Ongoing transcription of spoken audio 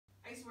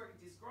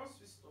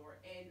grocery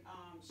store, and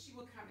she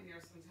would come in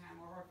there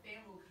sometime, or her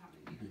family would come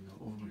in there. You know,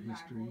 oral and buy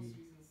history,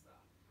 groceries and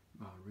stuff.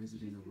 about a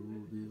resident of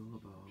Ruleville, I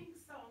about think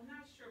so. I'm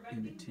not sure, but I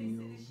Emmett think they said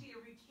Till, that she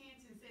had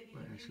recanted and said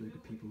but he actually didn't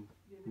the do people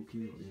it. who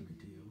killed Emmett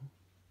Till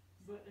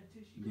But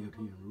until she lived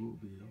here in goes,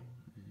 Ruleville,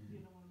 you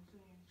and know what I'm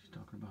saying? she's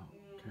talking about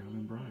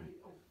Carolyn Bryant.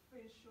 The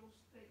official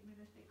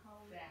statement, as they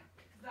call it. That.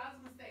 Because I was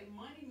going to say,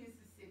 Money,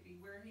 Mississippi,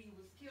 where he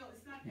was killed,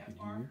 it's not You that could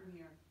far hear. from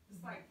here.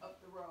 It's like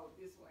up the road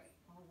this way.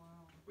 Oh,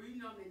 wow. Well, you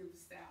know they live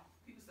south.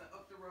 People say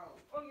up the road.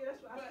 Oh, yeah,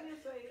 that's what But- I still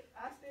say it.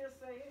 I still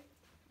say it.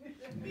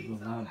 Me Go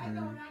too. I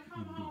know when I library,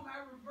 come and home, I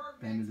revert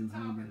back Vanderbilt to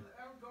talking. Harbor.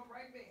 I would go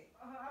right back.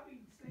 I be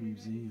saying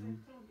Museum. that.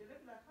 They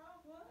be like,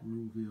 huh, what?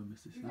 Ruleville, Do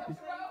Mississippi. y'all Up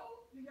the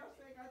road? do y'all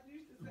say, I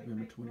used to say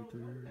November make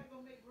groceries. 23rd, I'm not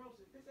gonna make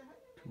groceries. They say, how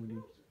you make 20,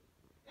 groceries?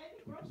 Ain't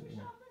you grocery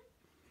 21. shopping?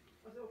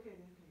 I said, okay,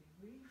 then, okay.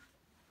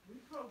 We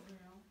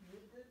program.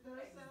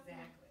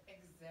 Exactly.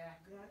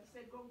 Exactly. Yeah, I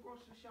said go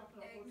grocery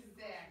shopping. I'll go to the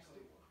grocery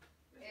Exactly. store.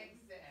 They say,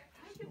 Exactly.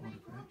 how you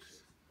make Artifacts. groceries?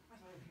 I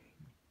said, okay,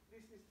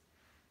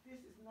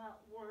 this is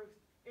not worth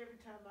every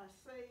time I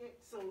say it,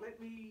 so let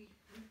me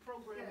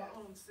reprogram my Yes.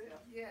 own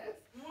self. Yes.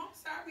 Well, I'm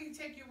sorry to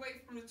take you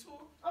away from the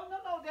tour. Oh,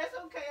 no, that's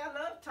okay. I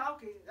love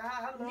talking.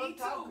 I love Me too.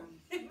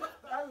 talking.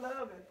 I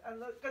love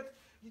it. Cause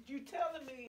you telling me